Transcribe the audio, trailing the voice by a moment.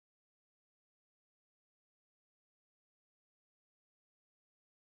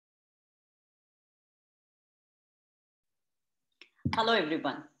Hello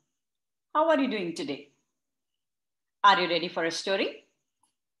everyone. How are you doing today? Are you ready for a story?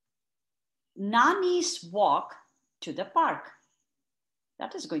 Nani's walk to the park.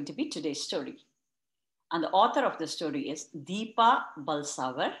 That is going to be today's story. And the author of the story is Deepa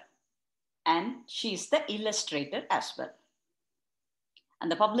Balsavar, and she is the illustrator as well. And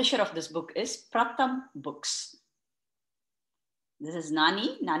the publisher of this book is Pratham Books. This is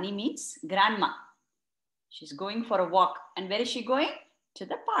Nani. Nani means grandma. She's going for a walk. And where is she going? To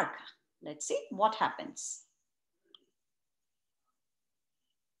the park. Let's see what happens.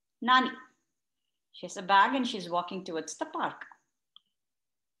 Nani. She has a bag and she's walking towards the park.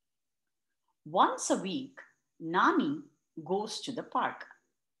 Once a week, Nani goes to the park.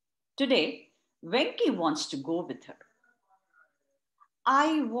 Today, Venki wants to go with her.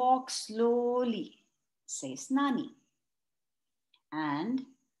 I walk slowly, says Nani. And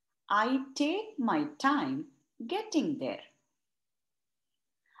I take my time getting there.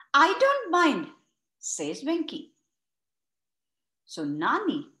 I don't mind, says Venki. So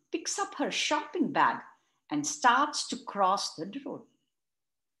Nani picks up her shopping bag and starts to cross the road.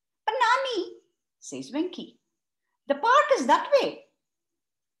 But Nani, says Venki, the park is that way.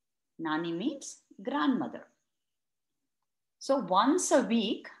 Nani means grandmother. So once a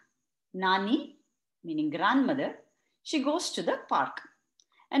week, Nani, meaning grandmother, she goes to the park.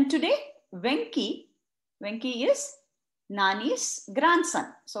 And today, Venki is Nani's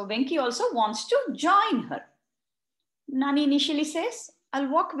grandson. So Venki also wants to join her. Nani initially says, I'll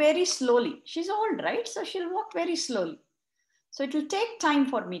walk very slowly. She's old, right? So she'll walk very slowly. So it will take time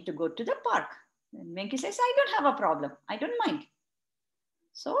for me to go to the park. And Venki says, I don't have a problem. I don't mind.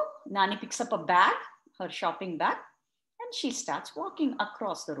 So Nani picks up a bag, her shopping bag, and she starts walking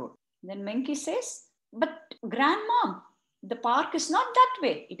across the road. Then Venki says, but grandmom, the park is not that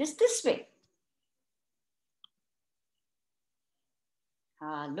way. It is this way.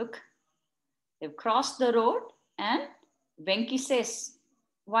 Look, they've crossed the road and Venki says,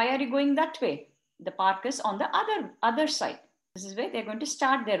 why are you going that way? The park is on the other side. This is where they're going to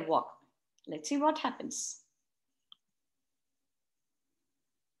start their walk. Let's see what happens.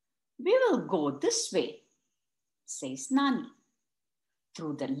 We will go this way, says Nani,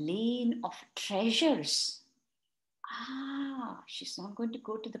 through the lane of treasures. She's not going to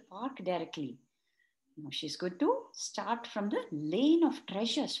go to the park directly. No, she's going to start from the lane of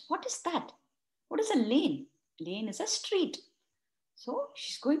treasures. What is that? What is a lane? Lane is a street. So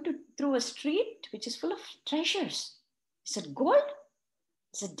she's going through a street which is full of treasures. Is it gold?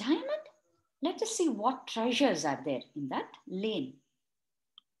 Is it diamond? Let us see what treasures are there in that lane.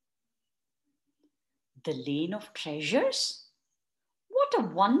 The lane of treasures? What a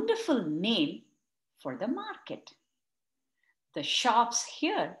wonderful name for the market. The shops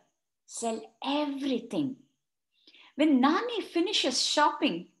here sell everything. When Nani finishes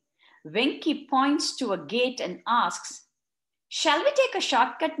shopping, Venki points to a gate and asks, shall we take a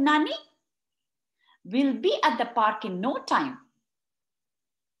shortcut, Nani? We'll be at the park in no time.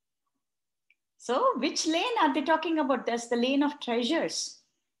 So which lane are they talking about? That's the lane of treasures.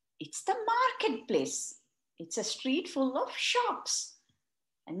 It's the marketplace. It's a street full of shops.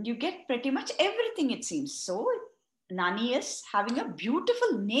 And you get pretty much everything, it seems. So Nani is having a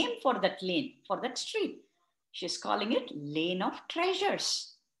beautiful name for that lane, for that street. She's calling it Lane of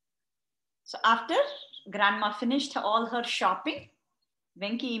Treasures. So after Grandma finished all her shopping,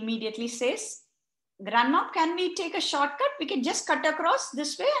 Venki immediately says, Grandma, can we take a shortcut? We can just cut across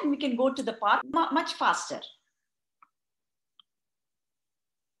this way and we can go to the park much faster.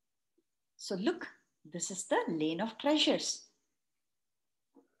 So look, this is the Lane of Treasures.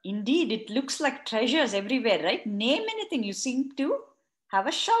 Indeed, it looks like treasures everywhere, right? Name anything, you seem to have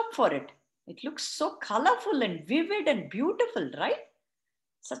a shop for it. It looks so colorful and vivid and beautiful, right?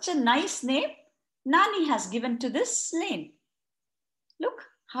 Such a nice name Nani has given to this lane. Look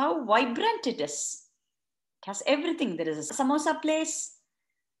how vibrant it is. It has everything. There is a samosa place.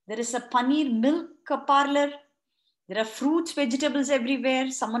 There is a paneer milk parlor. There are fruits, vegetables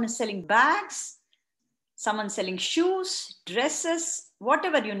everywhere. Someone is selling bags. Someone selling shoes, dresses,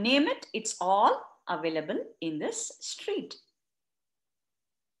 whatever you name it, it's all available in this street.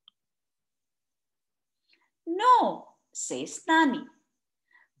 No, says Nani.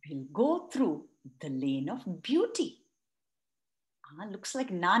 We'll go through the lane of beauty. Looks like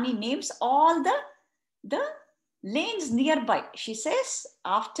Nani names all the lanes nearby. She says,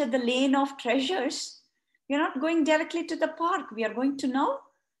 after the lane of treasures, we're not going directly to the park. We are going to now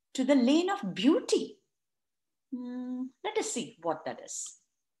to the lane of beauty. Let us see what that is.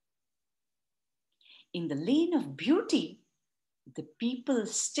 In the lane of beauty, the people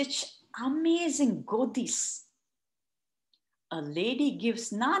stitch amazing godis. a lady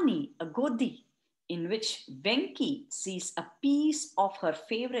gives Nani a godi in which Venki sees a piece of her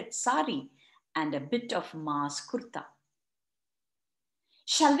favorite sari and a bit of Ma's kurta.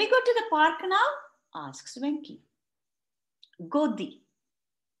 Shall we go to the park now? Asks Venki. Godi,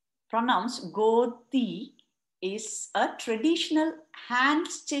 pronounced godi, is a traditional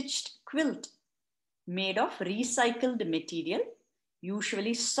hand-stitched quilt made of recycled material,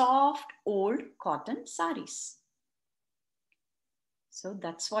 usually soft old cotton saris. So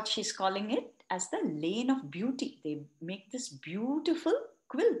that's what she's calling it, as the lane of beauty. They make this beautiful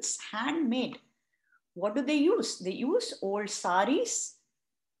quilts, handmade. What do they use? They use old saris.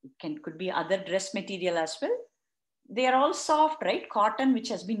 Could be other dress material as well. They are all soft, right? Cotton, which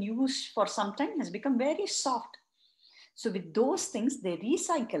has been used for some time, has become very soft. So with those things, they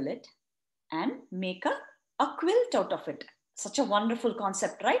recycle it and make a quilt out of it. Such a wonderful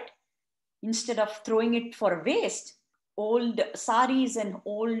concept, right? Instead of throwing it for waste, old saris and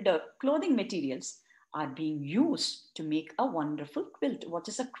old clothing materials are being used to make a wonderful quilt. What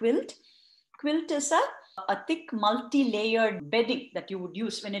is a quilt? Quilt is a thick multi-layered bedding that you would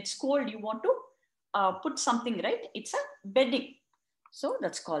use when it's cold. You want to put something, right? It's a bedding. So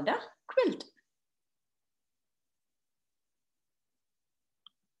that's called a quilt.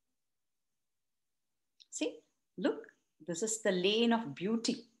 See, look, this is the lane of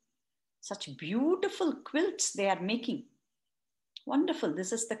beauty. Such beautiful quilts they are making. Wonderful.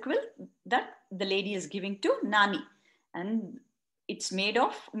 This is the quilt that the lady is giving to Nani. And it's made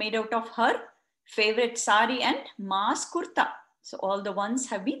out of her favorite sari and Ma's kurta. So all the ones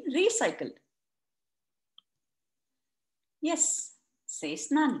have been recycled. Yes, says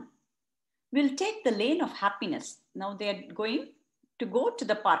Nani. We'll take the lane of happiness. Now they are going to go to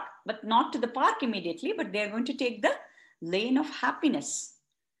the park, but not to the park immediately, but they're going to take the lane of happiness.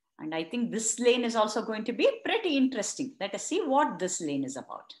 And I think this lane is also going to be pretty interesting. Let us see what this lane is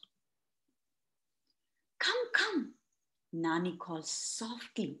about. Come, come, Nani calls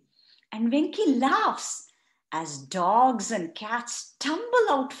softly, and Venki laughs as dogs and cats tumble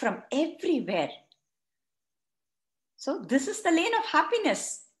out from everywhere. So this is the lane of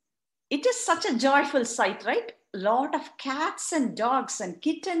happiness. It is such a joyful sight, right? A lot of cats and dogs and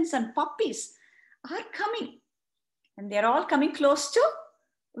kittens and puppies are coming. And they're all coming close to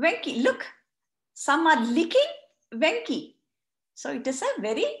Venki. Look, some are licking Venki. So it is a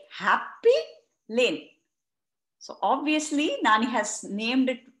very happy lane. So obviously Nani has named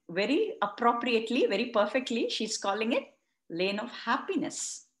it very appropriately, very perfectly. She's calling it lane of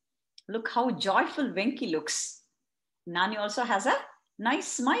happiness. Look how joyful Venki looks. Nani also has a nice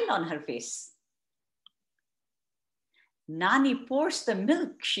smile on her face. Nani pours the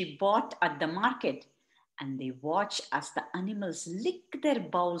milk she bought at the market, and they watch as the animals lick their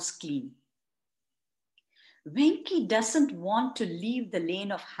bowls clean. Venki doesn't want to leave the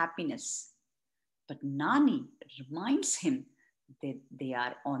lane of happiness, but Nani reminds him that they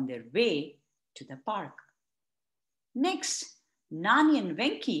are on their way to the park. Next, Nani and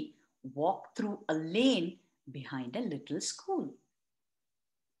Venki walk through a lane behind a little school.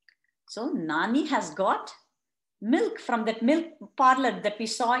 So Nani has got milk from that milk parlor that we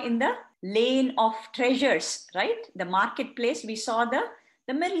saw in the lane of treasures, right? The marketplace, we saw the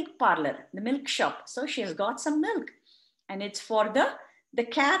milk parlor, the milk shop. So she has got some milk, and it's for the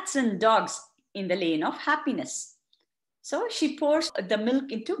cats and dogs in the lane of happiness. So she pours the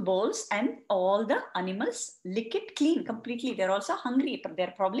milk into bowls, and all the animals lick it clean completely. They're also hungry, but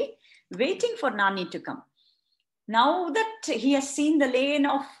they're probably waiting for Nani to come. Now that he has seen the lane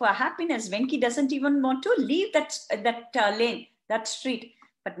of happiness, Venki doesn't even want to leave that lane, that street.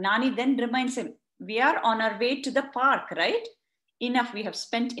 But Nani then reminds him, we are on our way to the park, right? Enough, we have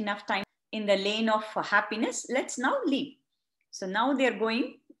spent enough time in the lane of happiness. Let's now leave. So now they're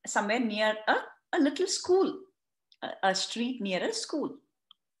going somewhere near a little school, a street near a school.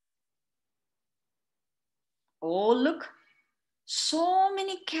 Oh, look, so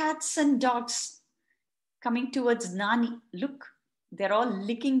many cats and dogs coming towards Nani. Look, they're all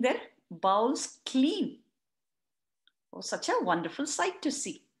licking their bowls clean. Oh, such a wonderful sight to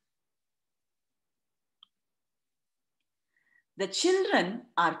see. The children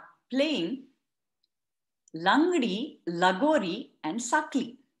are playing Langdi, Lagori, and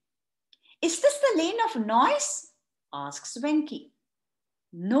Sakli. Is this the lane of noise? Asks Venki.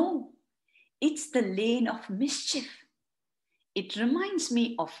 No, it's the lane of mischief. It reminds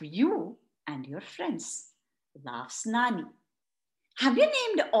me of you and your friends, laughs Nani. Have you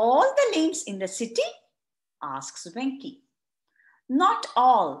named all the lanes in the city? Asks Venki. Not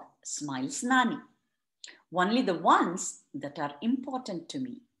all, smiles Nani. Only the ones that are important to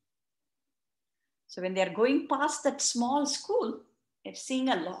me. So when they're going past that small school, they're seeing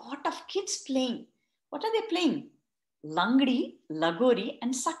a lot of kids playing. What are they playing? Langdi, Lagori,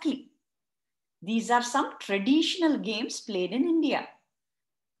 and Sakli. These are some traditional games played in India.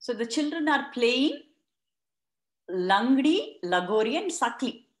 So the children are playing Langdi, Lagori, and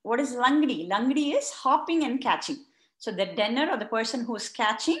Sakli. What is Langdi? Langdi is hopping and catching. So the dinner or the person who is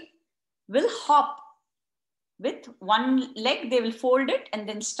catching will hop. With one leg, they will fold it and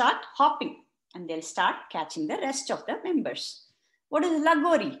then start hopping. And they'll start catching the rest of the members. What is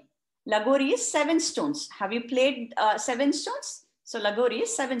Lagori? Lagori is 7 stones. Have you played 7 stones? So Lagori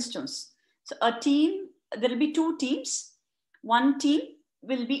is 7 stones. So a team, there will be 2 teams. One team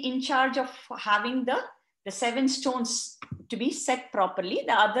will be in charge of having the 7 stones to be set properly.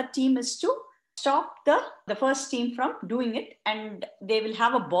 The other team is to stop the first team from doing it, and they will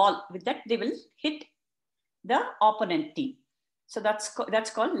have a ball. With that, they will hit the opponent team. So that's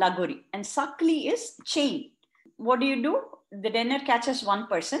called Lagori. And Sakli is chain. What do? The dinner catches one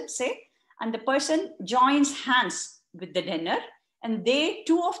person, say, and the person joins hands with the dinner, and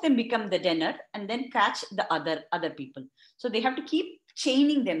 2 of them become the dinner and then catch the other people. So they have to keep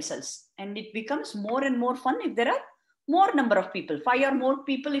chaining themselves, and it becomes more and more fun if there are more number of people, 5 or more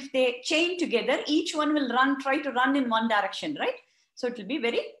people. If they chain together, each one will try to run in one direction, right? So it will be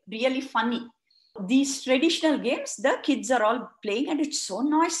really funny. These traditional games, the kids are all playing, and it's so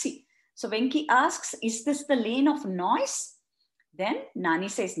noisy. So Venki asks, is this the lane of noise? Then Nani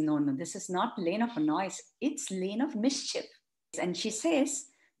says, no, this is not lane of noise. It's lane of mischief. And she says,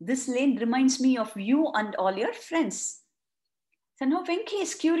 this lane reminds me of you and all your friends. So now Venki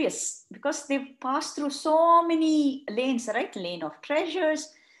is curious because they've passed through so many lanes, right? Lane of treasures,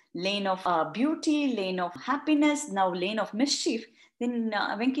 lane of beauty, lane of happiness, now lane of mischief. Then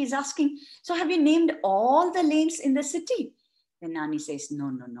Venki is asking, so have you named all the lanes in the city? Then Nani says, no,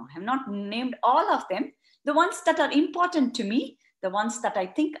 I have not named all of them. The ones that are important to me, the ones that I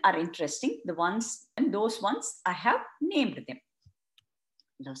think are interesting, those ones I have named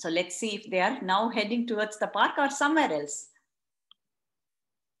them. So let's see if they are now heading towards the park or somewhere else.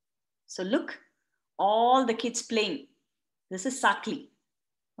 So look, all the kids playing. This is Sakli.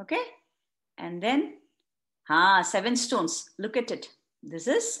 Okay. And then 7 stones. Look at it. This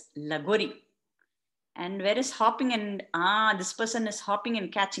is Lagori. And where is hopping and this person is hopping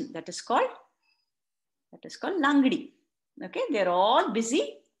and catching. That is called Langdi. Okay, they're all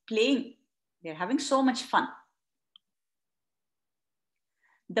busy playing. They're having so much fun.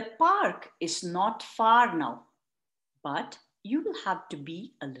 The park is not far now, but you will have to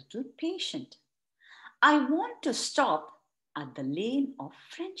be a little patient. I want to stop at the lane of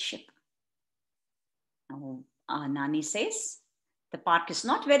friendship. Now, Nani says, the park is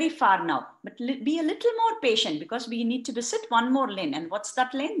not very far now, but be a little more patient because we need to visit one more lane. And what's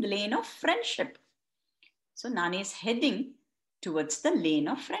that lane? The lane of friendship. So Nani is heading towards the lane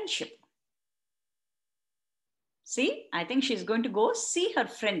of friendship. See, I think she's going to go see her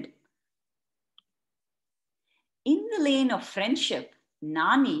friend. In the lane of friendship,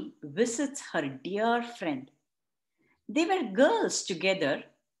 Nani visits her dear friend. They were girls together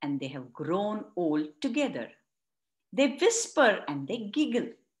and they have grown old together. They whisper and they giggle.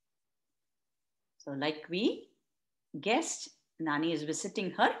 So like we guessed, Nani is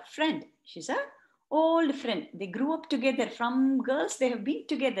visiting her friend. She's an old friend. They grew up together. From girls, they have been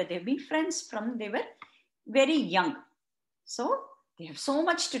together. They have been friends from they were very young. So they have so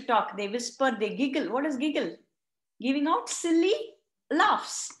much to talk. They whisper, they giggle. What is giggle? Giving out silly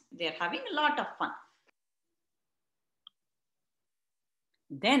laughs. They're having a lot of fun.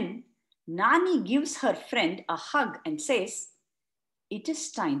 Then Nani gives her friend a hug and says, it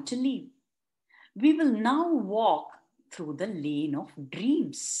is time to leave. We will now walk through the lane of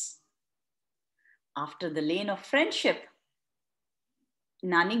dreams. After the lane of friendship,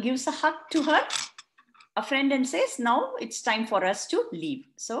 Nani gives a hug to her, a friend, and says, now it's time for us to leave.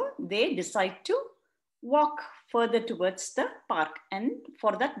 So they decide to walk further towards the park. And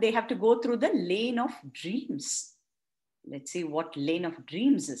for that, they have to go through the lane of dreams. Let's see what lane of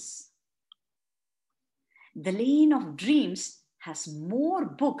dreams is. The lane of dreams has more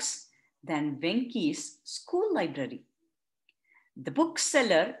books than Venki's school library. The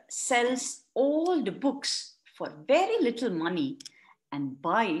bookseller sells old books for very little money and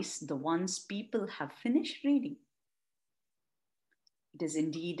buys the ones people have finished reading. It is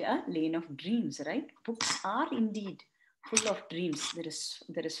indeed a lane of dreams, right? Books are indeed full of dreams.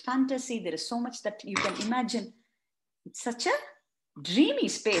 There is fantasy. There is so much that you can imagine. It's such a dreamy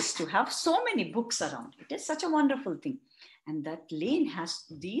space to have so many books around. It is such a wonderful thing. And that lane has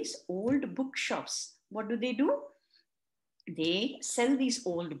these old bookshops. What do? They sell these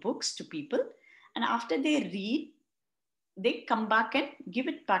old books to people And after they read, they come back and give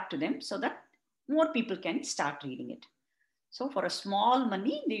it back to them so that more people can start reading it. So for a small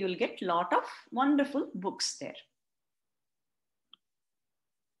money, they will get a lot of wonderful books there.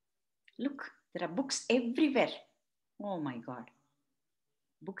 Look, there are books everywhere. Oh my God.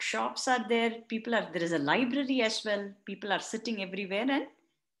 Bookshops are there. There is a library as well. People are sitting everywhere and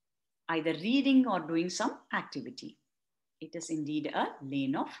either reading or doing some activity. It is indeed a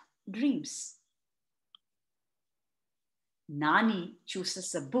lane of dreams. Nani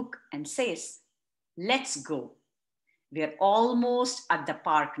chooses a book and says, "Let's go. We're almost at the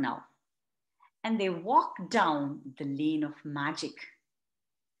park now." And they walk down the lane of magic.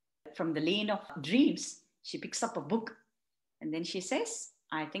 From the lane of dreams, she picks up a book and then she says,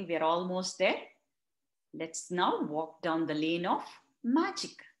 "I think we're almost there. Let's now walk down the lane of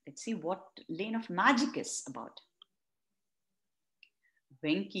magic." Let's see what lane of magic is about.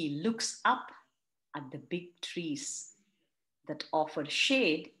 Venki looks up at the big trees that offer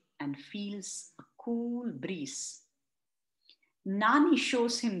shade and feels a cool breeze. Nani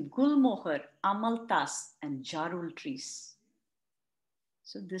shows him gulmohar, amaltas, and jarul trees.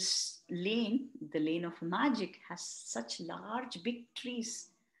 So this lane, the lane of magic, has such large big trees.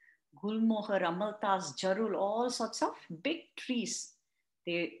 Gulmohar, amaltas, jarul, all sorts of big trees.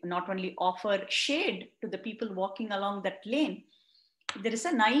 They not only offer shade to the people walking along that lane, there is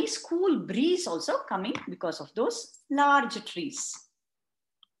a nice cool breeze also coming because of those large trees.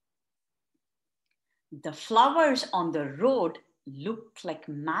 The flowers on the road look like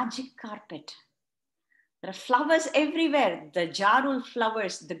magic carpet. There are flowers everywhere. The jarul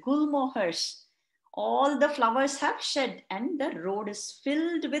flowers, the gulmohars, all the flowers have shed and the road is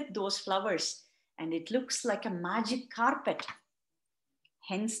filled with those flowers and it looks like a magic carpet.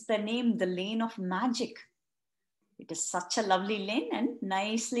 Hence the name, the lane of magic. It is such a lovely lane and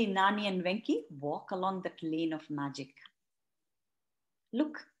nicely Nani and Venki walk along that lane of magic.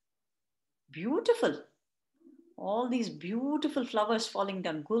 Look, beautiful. All these beautiful flowers falling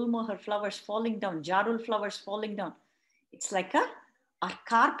down, gulmohar flowers falling down, jarul flowers falling down. It's like a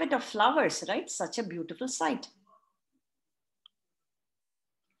carpet of flowers, right? Such a beautiful sight.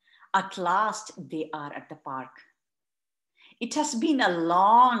 At last, they are at the park. It has been a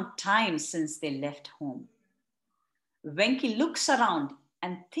long time since they left home. Venki looks around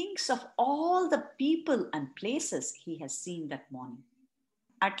and thinks of all the people and places he has seen that morning.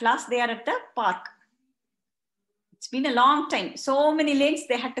 At last, they are at the park. It's been a long time. So many lanes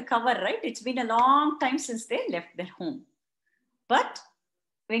they had to cover, right? It's been a long time since they left their home. But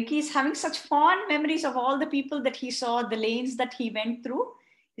Venki is having such fond memories of all the people that he saw, the lanes that he went through.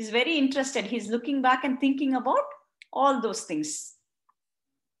 He's very interested. He's looking back and thinking about all those things.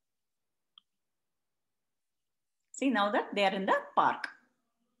 See, now that they are in the park.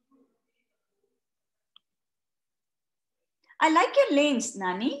 "I like your lanes,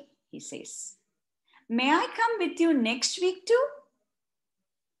 Nani," he says. "May I come with you next week too?"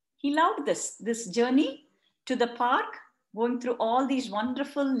 He loved this journey to the park, going through all these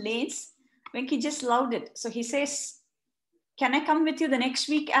wonderful lanes. Venki just loved it. So he says, "Can I come with you the next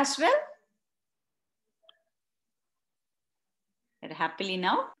week as well?" They're happily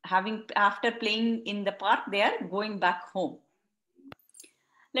now, after playing in the park, they are going back home.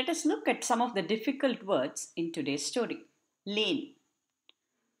 Let us look at some of the difficult words in today's story. Lane.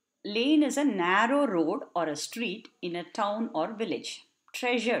 Lane is a narrow road or a street in a town or village.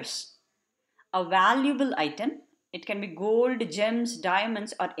 Treasures. A valuable item. It can be gold, gems,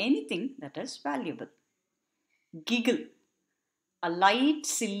 diamonds, or anything that is valuable. Giggle. A light,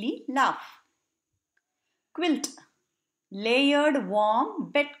 silly laugh. Quilt. Layered,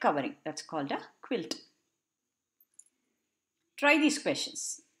 warm bed covering. That's called a quilt. Try these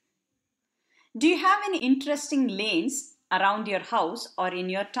questions. Do you have any interesting lanes around your house or in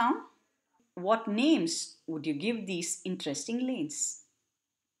your town? What names would you give these interesting lanes?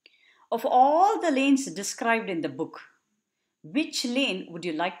 Of all the lanes described in the book, which lane would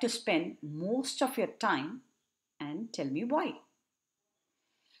you like to spend most of your time, and tell me why?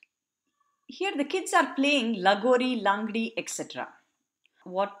 Here the kids are playing Lagori, Langdi, etc.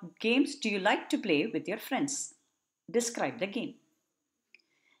 What games do you like to play with your friends? Describe the game.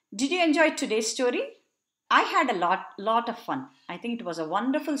 Did you enjoy today's story? I had a lot of fun. I think it was a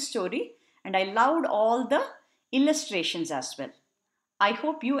wonderful story and I loved all the illustrations as well. I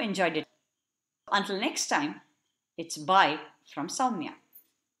hope you enjoyed it. Until next time, it's bye from Sowmya.